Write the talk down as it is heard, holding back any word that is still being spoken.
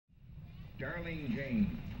Darling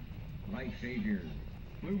Jane, Life Savior,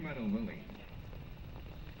 Blue Meadow Willie,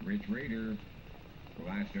 Rich Raider,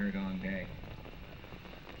 last start on deck.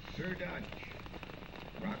 Sir Dutch,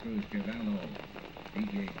 Rocco's Cavallo,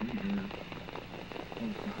 DJ Cruiser,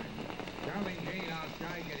 post time. Darling Jane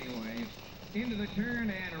outside getting away. Into the turn,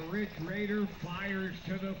 and Rich Raider fires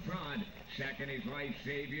to the front. Second is Life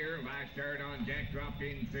Savior. Last start on deck, dropped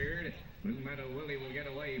in third. Blue Meadow Willie will get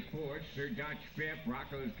away fourth. Sir Dutch fifth.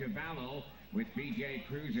 Rocco's Cavallo with BJ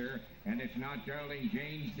Cruiser. And it's not Darling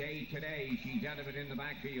Jane's day today. She's out of it in the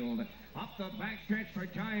backfield. Up the backstretch for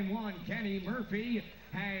time one. Kenny Murphy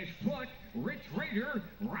has put Rich Raider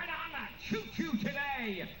right on the choo-choo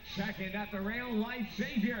today. Second at the rail, Life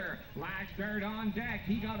Savior. Last start on deck.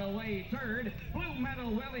 He got away third. Blue Meadow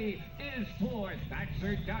Willie is fourth. That's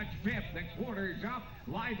Sir Dutch fifth. The quarter's up.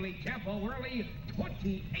 Lively tempo early.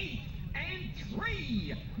 28 and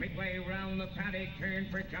 3. Midway around the paddock, turn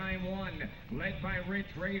for time one. Led by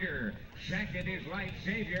Rich Raider. Second is Life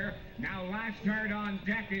Savior. Now last start on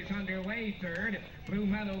deck is underway third. Blue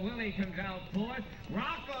Meadow Willie comes out fourth.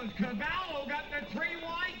 Rocco's Cavallo got the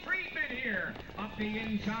 3-wide treatment here. Up the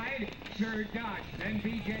inside, Sir Dutch, then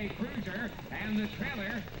BJ Cruiser, and the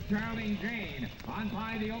trailer, Darling Jane. On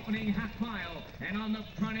by the opening half mile, and on the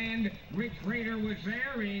front end, Rich Raider was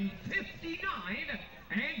there in 59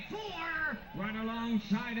 and 4. Right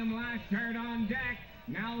alongside him, last start on deck.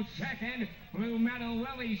 Now second, Blue Meadow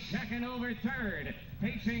Willie, second over third.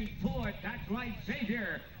 Pacing fourth, that's Life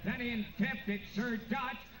Savior. Then in fifth, it's Sir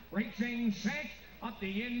Dutch. Racing sixth, up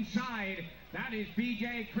the inside, that is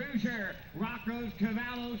BJ Cruiser. Rocco's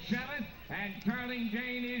Cavallo seventh, and Darling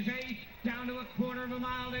Jane is eighth. Down to a quarter of a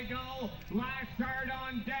mile to go. Last start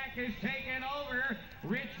on deck is taken over.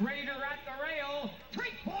 Rich Raider at the rail.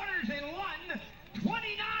 3/4 in 1.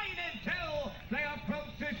 29 and 2. They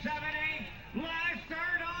approach the 7/8. Last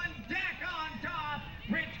start on deck on top.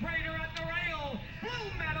 Rich Raider at the rail.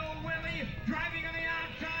 Blue Meadow Willie driving on the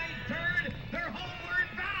outside third. They're homeward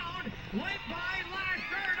bound. Led by last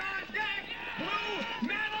start on deck. Blue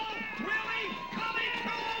Meadow Willie coming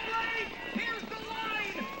to him late. Here's the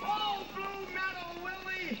line. Oh, Blue Meadow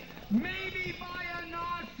Willie, maybe by a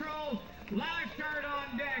nostril. Last start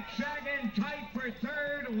on deck. Second tight for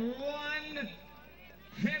third.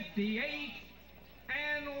 1:58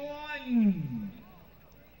 and 1.